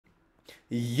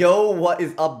Yo, what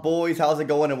is up, boys? How's it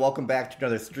going? And welcome back to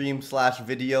another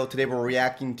stream/video. Today we're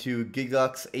reacting to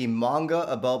Gigguk's a manga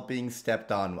about being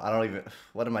stepped on.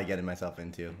 What am I getting myself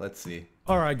into? Let's see.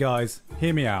 Alright guys,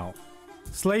 hear me out.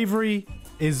 Slavery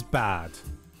is bad.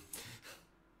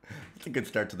 It's a good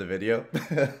start to the video.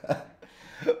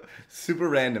 Super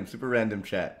random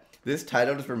chat. This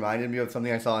title just reminded me of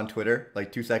something I saw on Twitter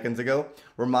like 2 seconds ago.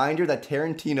 Reminder that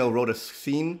Tarantino wrote a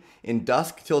scene in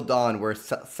Dusk Till Dawn where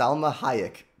Salma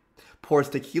Hayek pours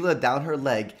tequila down her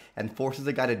leg and forces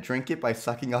a guy to drink it by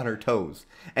sucking on her toes,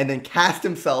 and then cast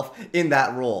himself in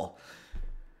that role.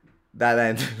 That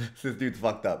man, this dude's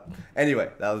fucked up.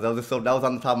 Anyway, that was on the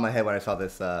top of my head when I saw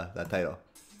this that title.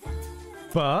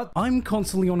 But I'm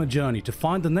constantly on a journey to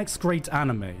find the next great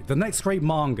anime, the next great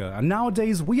manga, and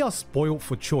nowadays we are spoilt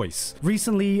for choice.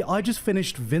 Recently, I just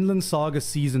finished Vinland Saga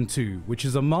Season 2, which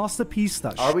is a masterpiece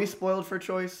that— Are we spoiled for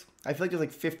choice? I feel like there's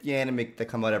like 50 anime that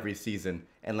come out every season,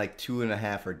 and like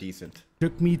 2.5 are decent.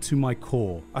 Shook me to my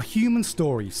core. A human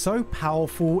story so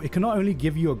powerful, it can not only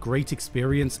give you a great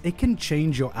experience, it can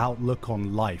change your outlook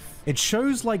on life. It's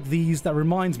shows like these that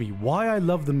reminds me why I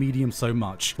love the medium so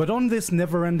much. But on this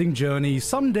never-ending journey,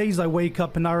 some days I wake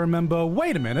up and I remember,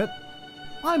 wait a minute,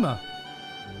 I'm a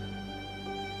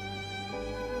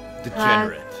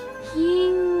degenerate.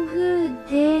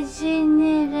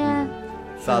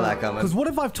 Saw that coming. Because what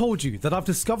if I've told you that I've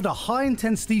discovered a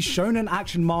high-intensity shonen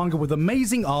action manga with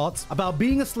amazing art about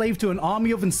being a slave to an army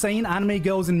of insane anime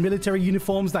girls in military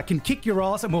uniforms that can kick your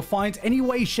ass and will find any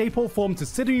way, shape, or form to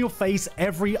sit in your face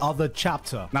every other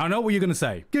chapter? Now I know what you're gonna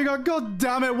say. Giga, god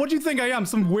damn it, what do you think I am,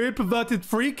 some weird perverted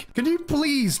freak? Can you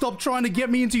please stop trying to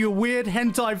get me into your weird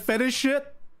hentai fetish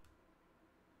shit?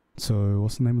 So,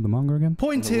 what's the name of the manga again?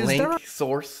 Point is, Link,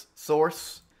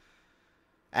 source,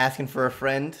 asking for a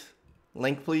friend.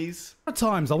 Link, please. At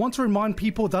times, I want to remind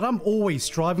people that I'm always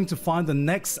striving to find the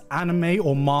next anime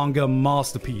or manga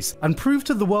masterpiece and prove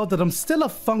to the world that I'm still a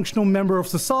functional member of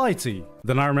society.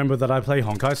 Then I remember that I play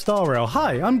Honkai Star Rail.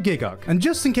 Hi, I'm Gigguk. And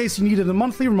just in case you needed a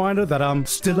monthly reminder that I'm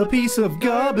still a piece of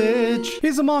garbage,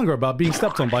 here's a manga about being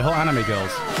stepped on by hot anime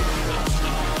girls.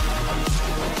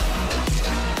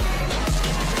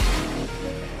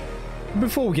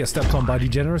 Before we get stepped on by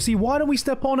degeneracy, why don't we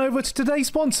step on over to today's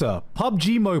sponsor,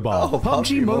 PUBG Mobile. Oh,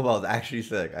 PUBG Mobile is actually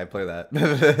sick. I play that.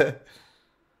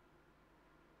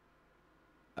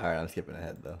 Alright, I'm skipping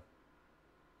ahead though.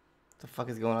 What the fuck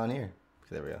is going on here?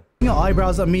 There we go. Your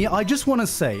eyebrows at me, I just want to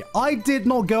say, I did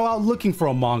not go out looking for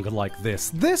a manga like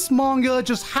this. This manga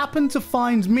just happened to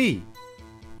find me,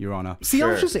 Your Honor. See, sure.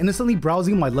 I was just innocently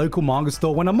browsing my local manga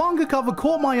store when a manga cover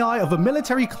caught my eye of a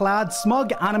military-clad,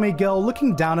 smug anime girl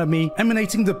looking down at me,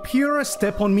 emanating the purest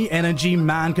step-on-me energy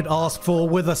man could ask for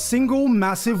with a single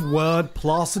massive word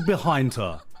plastered behind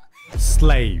her.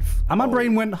 Slave. And my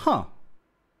brain went, huh.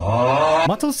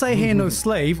 Matoseihe no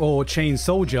Slave, or Chain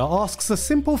Soldier, asks a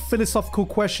simple philosophical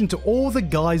question to all the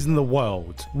guys in the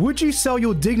world. Would you sell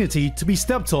your dignity to be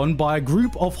stepped on by a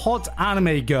group of hot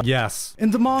anime girls? Yes. In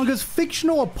the manga's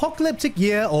fictional apocalyptic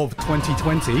year of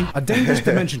 2020, a dangerous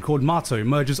dimension called Mato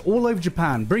emerges all over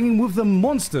Japan, bringing with them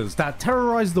monsters that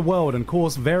terrorize the world and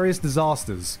cause various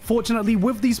disasters. Fortunately,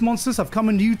 with these monsters have come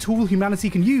a new tool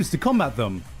humanity can use to combat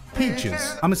them.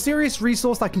 Peaches, a mysterious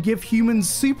resource that can give humans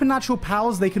supernatural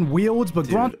powers they can wield, but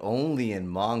grant only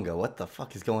in manga. What the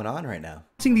fuck is going on right now?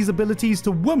 Granting these abilities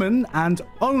to women and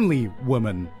only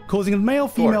women, causing a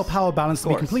male-female power balance to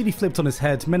be completely flipped on its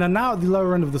head. Men are now at the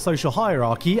lower end of the social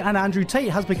hierarchy, and Andrew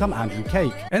Tate has become Andrew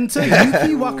Cake. Enter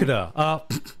Yuki Wakada,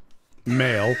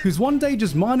 male, who's one day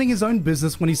just minding his own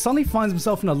business when he suddenly finds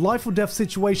himself in a life-or-death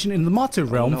situation in the Mato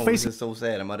realm, no, facing— this is so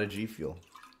sad. I'm out of G Fuel.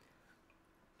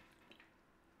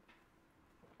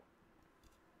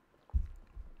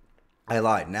 I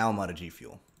lied, now I'm out of G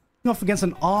Fuel. Off against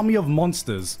an army of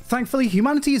monsters. Thankfully,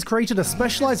 humanity has created a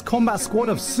specialized combat squad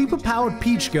of superpowered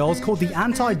peach girls called the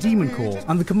Anti-Demon Corps,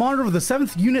 and the commander of the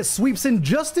 7th unit sweeps in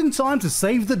just in time to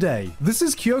save the day. This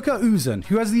is Kyoka Uzan,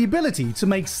 who has the ability to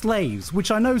make slaves, which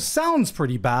I know sounds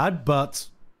pretty bad, but—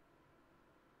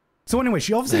 So anyway,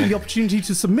 she offers him the opportunity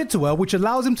to submit to her, which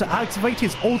allows him to activate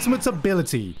his ultimate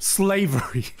ability,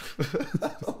 slavery.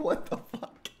 What the fuck?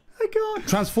 God.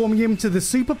 Transforming him to the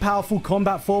super powerful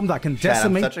combat form that can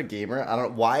decimate— I'm such a gamer. I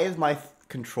don't— why is my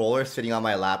controller sitting on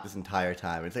my lap this entire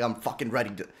time? It's like I'm fucking ready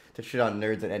to shit on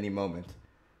nerds at any moment.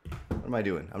 What am I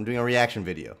doing? I'm doing a reaction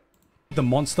video. the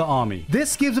Monster Army.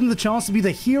 This gives him the chance to be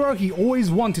the hero he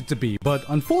always wanted to be, but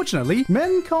unfortunately,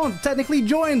 men can't technically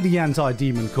join the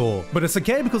Anti-Demon Corps. But it's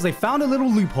okay because they found a little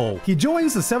loophole. He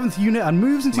joins the 7th unit and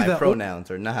moves into their pronouns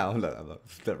are now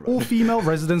all-female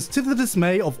residence to the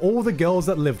dismay of all the girls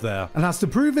that live there, and has to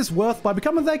prove his worth by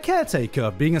becoming their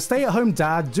caretaker, being a stay-at-home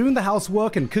dad, doing the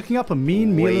housework, and cooking up a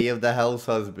mean meal. Way of the house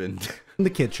husband. In the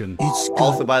kitchen.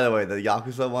 Also, by the way, the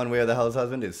Yakuza one, Way of the House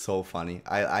Husband, is so funny.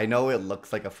 I know it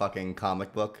looks like a fucking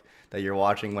comic book that you're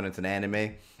watching when it's an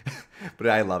anime, but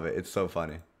I love it. It's so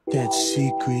funny. That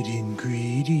secret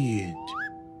ingredient.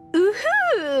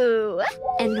 Ooh,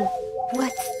 and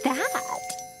what's that?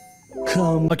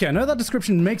 Come. Okay, I know that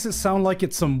description makes it sound like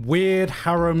it's some weird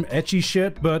harem ecchi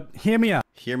shit, but hear me out.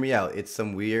 Hear me out. It's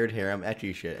some weird harem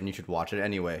ecchi shit, and you should watch it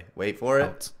anyway. Wait for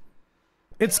it.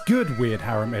 It's good weird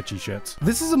harem ecchi shit.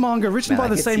 This is a manga written by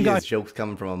the same guy. His jokes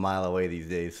coming from a mile away these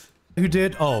days. Who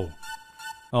did? Oh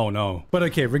no. But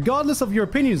okay, regardless of your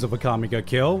opinions of Akame ga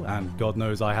Kill, and God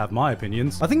knows I have my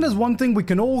opinions, I think there's one thing we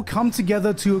can all come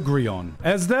together to agree on.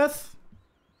 Esdeath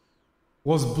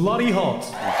was bloody hot.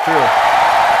 It's true.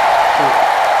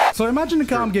 So imagine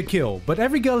Akame ga Kill, but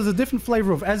every girl is a different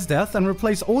flavor of Esdeath, and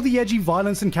replace all the edgy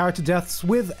violence and character deaths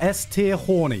with S-tier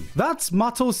horny. That's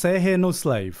Mato Seihe no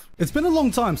Slave. It's been a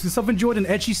long time since I've enjoyed an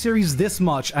ecchi series this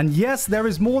much, and yes, there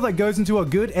is more that goes into a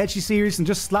good ecchi series than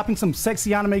just slapping some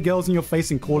sexy anime girls in your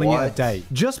face and calling it a day.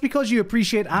 Just because you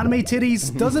appreciate anime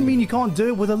titties doesn't mean you can't do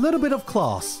it with a little bit of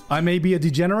class. I may be a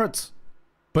degenerate,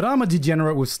 but I'm a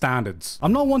degenerate with standards.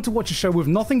 I'm not one to watch a show with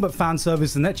nothing but fan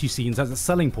service and ecchi scenes as its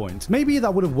selling point. Maybe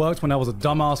that would have worked when I was a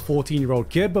dumbass 14-year-old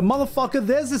kid, but motherfucker,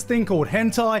 there's this thing called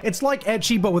hentai. It's like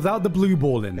ecchi, but without the blue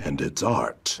ball in. And it's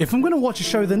art. If I'm gonna watch a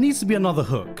show, there needs to be another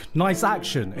hook. Nice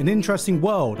action, an interesting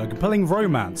world, a compelling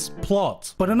romance,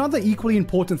 plot. But another equally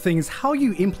important thing is how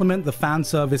you implement the fan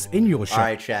service in your show.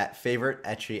 Alright, chat. Favorite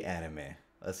ecchi anime?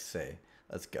 Let's see.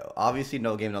 Let's go. Obviously,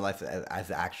 No Game No Life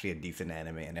is actually a decent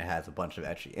anime, and it has a bunch of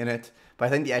ecchi in it. But I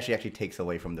think the ecchi actually takes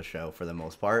away from the show for the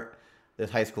most part. There's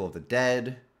High School of the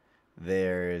Dead.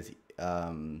 There's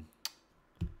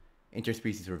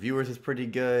Interspecies Reviewers is pretty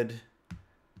good.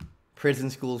 Prison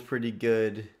School is pretty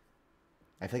good.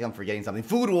 I think I'm forgetting something.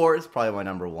 Food Wars, probably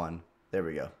my #1. There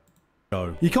we go.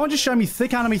 You can't just show me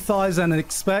thick anime thighs and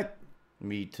expect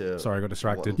me to... Sorry, I got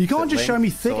distracted. You can't just show me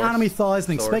thick anime thighs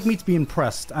and expect me to be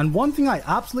impressed. And one thing I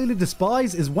absolutely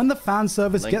despise is when the fan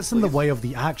service gets in the way of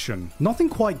the action. Nothing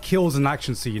quite kills an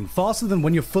action scene faster than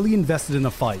when you're fully invested in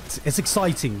a fight. It's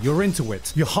exciting, you're into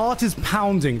it, your heart is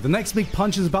pounding, the next big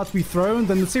punch is about to be thrown,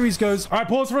 then the series goes, alright,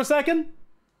 pause for a second.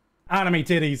 Anime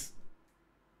titties.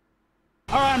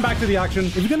 Alright, I'm back to the action.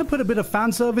 If you're gonna put a bit of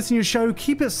fan service in your show,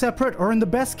 keep it separate, or in the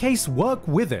best case, work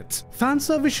with it. Fan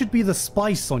service should be the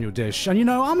spice on your dish, and you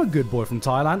know, I'm a good boy from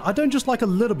Thailand. I don't just like a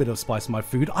little bit of spice in my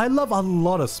food, I love a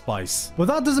lot of spice. But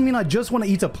that doesn't mean I just want to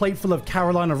eat a plate full of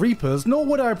Carolina Reapers, nor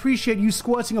would I appreciate you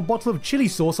squirting a bottle of chili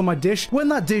sauce on my dish when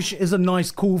that dish is a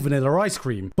nice cool vanilla ice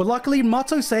cream. But luckily,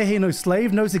 Mato Seihe no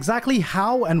Slave knows exactly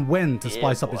how and when to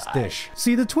spice up its dish.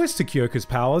 See, the twist to Kyoko's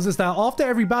powers is that after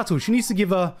every battle, she needs to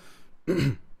give a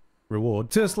reward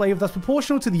to a slave that's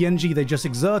proportional to the NG they just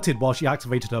exerted while she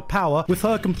activated her power, with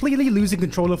her completely losing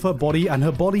control of her body and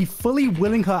her body fully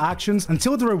willing her actions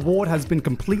until the reward has been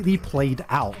completely played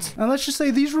out. And let's just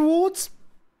say these rewards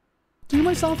do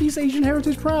my Southeast Asian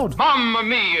heritage proud. Mamma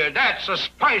mia, that's a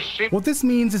spicy... What this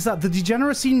means is that the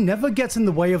degeneracy never gets in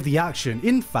the way of the action.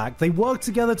 In fact, they work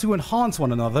together to enhance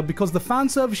one another because the fan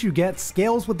service you get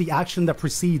scales with the action that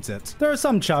precedes it. There are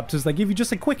some chapters that give you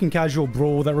just a quick and casual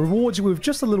brawl that rewards you with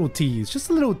just a little tease, just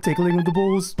a little tickling of the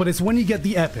balls. But it's when you get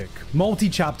the epic,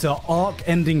 multi-chapter,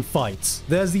 arc-ending fights.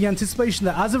 There's the anticipation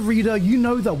that as a reader, you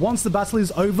know that once the battle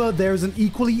is over, there is an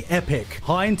equally epic,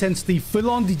 high-intensity,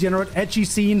 full-on degenerate ecchi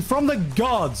scene from the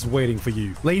gods waiting for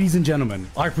you. Ladies and gentlemen,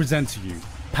 I present to you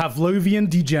Pavlovian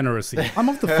degeneracy. I'm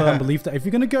of the firm belief that if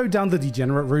you're going to go down the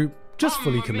degenerate route, just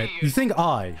fully commit. You think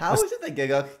How is it that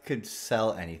Gigguk could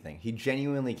sell anything? He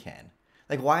genuinely can.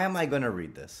 Like, why am I going to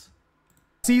read this?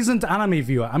 Seasoned anime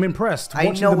viewer, I'm impressed. I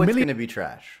know it's going to be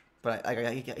trash, but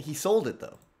he sold it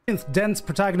though. Dense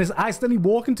protagonist accidentally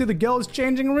walk into the girl's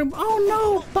changing room. Oh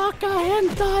no, baka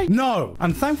hentai. No.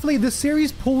 And thankfully, this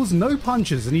series pulls no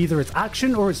punches in either its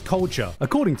action or its culture.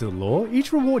 According to the lore,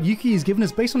 each reward Yuki is given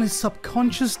is based on his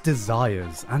subconscious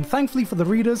desires. And thankfully for the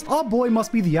readers, our boy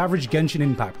must be the average Genshin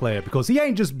Impact player because he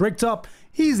ain't just bricked up,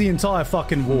 he's the entire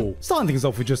fucking wall. Starting things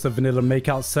off with just a vanilla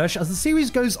makeout sesh, as the series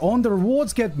goes on, the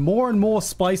rewards get more and more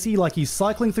spicy like he's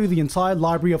cycling through the entire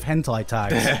library of hentai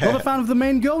tags. Not a fan of the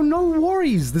main girl? No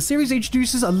worries. The series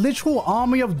introduces a literal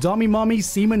army of dummy mummies,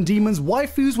 semen demons,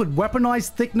 waifus with weaponized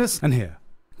thickness, and here,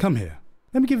 come here.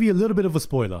 Let me give you a little bit of a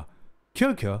spoiler.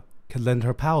 Gigguk can lend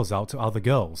her powers out to other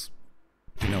girls.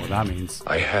 You know what that means.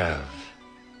 I have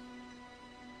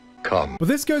come. But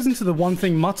this goes into the one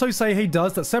thing Mato Seihei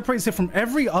does that separates it from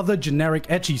every other generic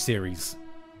ecchi series.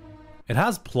 It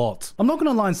has plot. I'm not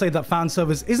gonna lie and say that fan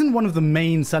service isn't one of the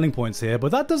main selling points here, but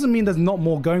that doesn't mean there's not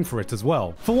more going for it as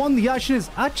well. For one, the action is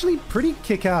actually pretty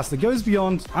kick-ass. It goes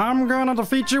beyond, I'm gonna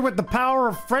defeat you with the power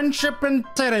of friendship and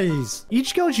titties.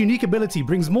 Each girl's unique ability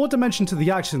brings more dimension to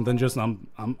the action than just, I'm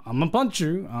gonna punch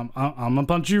you, I'm gonna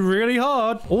punch you really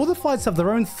hard. All the fights have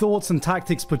their own thoughts and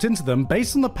tactics put into them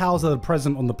based on the powers that are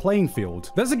present on the playing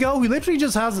field. There's a girl who literally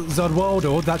just has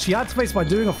Zodwaldo that she activates by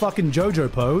doing a fucking JoJo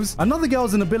pose. Another girl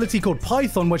has an ability called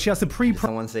Python where she has to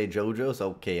Someone say JoJo's?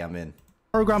 Okay, I'm in.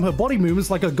 program her body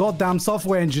movements like a goddamn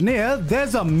software engineer.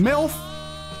 There's a MILF.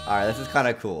 Alright, this is kind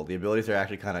of cool. The abilities are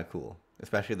actually kind of cool.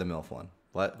 Especially the MILF one.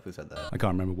 What? Who said that? I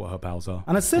can't remember what her powers are.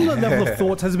 And a similar level of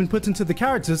thought has been put into the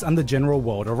characters and the general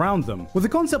world around them. With a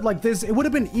concept like this, it would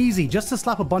have been easy just to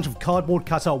slap a bunch of cardboard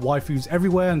cutout waifus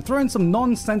everywhere and throw in some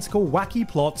nonsensical, wacky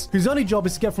plots whose only job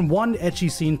is to get from one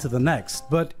ecchi scene to the next.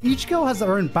 But each girl has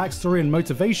their own backstory and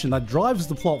motivation that drives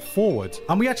the plot forward.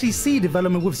 And we actually see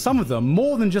development with some of them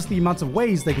more than just the amount of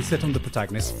ways they can sit on the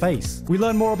protagonist's face. We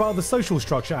learn more about the social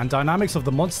structure and dynamics of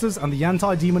the monsters and the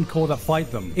anti-demon core that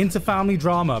fight them, inter-family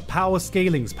drama, power scalings,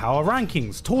 power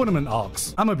rankings, tournament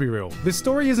arcs. I'ma be real, this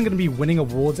story isn't going to be winning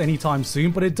awards anytime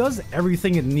soon, but it does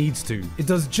everything it needs to. It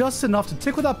does just enough to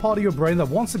tickle that part of your brain that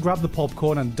wants to grab the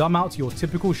popcorn and dumb out your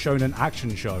typical shonen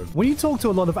action show. When you talk to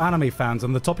a lot of anime fans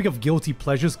and the topic of guilty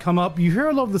pleasures come up, you hear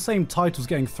a lot of the same titles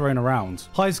getting thrown around.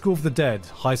 High School of the Dead,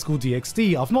 High School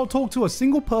DxD. I've not talked to a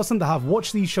single person that have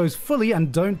watched these shows fully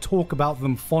and don't talk about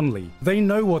them fondly. They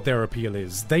know what their appeal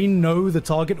is. They know the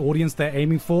target audience they're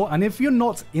aiming for, and if you're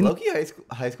not in Loki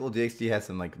High School DxD has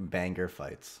some like banger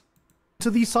fights.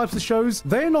 to these types of shows,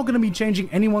 they're not going to be changing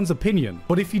anyone's opinion.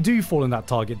 But if you do fall in that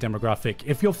target demographic,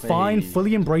 if you're fine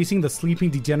fully embracing the sleeping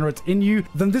degenerate in you,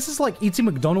 then this is like eating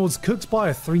McDonald's cooked by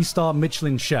a 3-star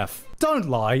Michelin chef. Don't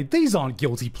lie, these aren't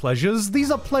guilty pleasures.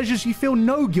 These are pleasures you feel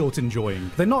no guilt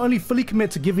enjoying. They not only fully commit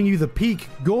to giving you the peak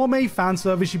gourmet fan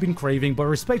service you've been craving, but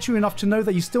respect you enough to know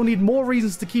that you still need more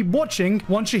reasons to keep watching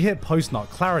once you hit post-nut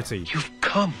clarity. You've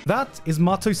come. That is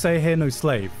Mato Seihei no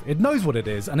Slave. It knows what it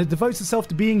is, and it devotes itself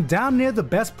to being damn near the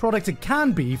best product it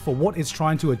can be for what it's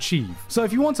trying to achieve. So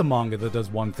if you want a manga that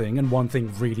does one thing and one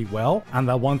thing really well, and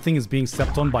that one thing is being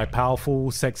stepped on by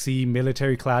powerful, sexy,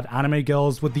 military-clad anime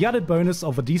girls with the added bonus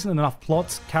of a decent enough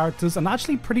plots, characters, and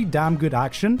actually pretty damn good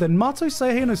action, then Mato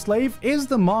Seihei no Slave is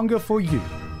the manga for you.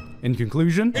 In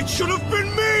conclusion, It should have been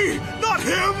me, not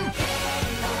him!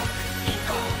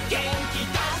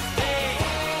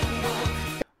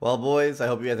 Well, boys, I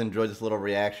hope you guys enjoyed this little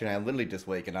reaction. I literally just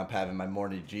waking up having my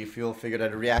morning G Fuel. Figured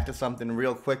I'd react to something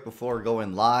real quick before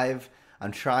going live.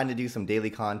 I'm trying to do some daily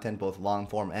content, both long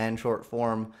form and short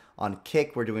form. On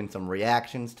Kick, we're doing some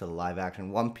reactions to the live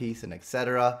action One Piece and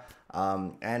etc.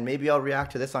 And maybe I'll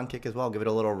react to this on Kick as well, give it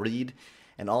a little read.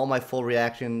 And all my full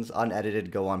reactions,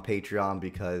 unedited, go on Patreon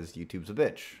because YouTube's a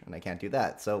bitch, and I can't do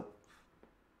that. So,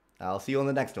 I'll see you on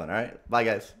the next one, alright? Bye,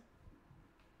 guys.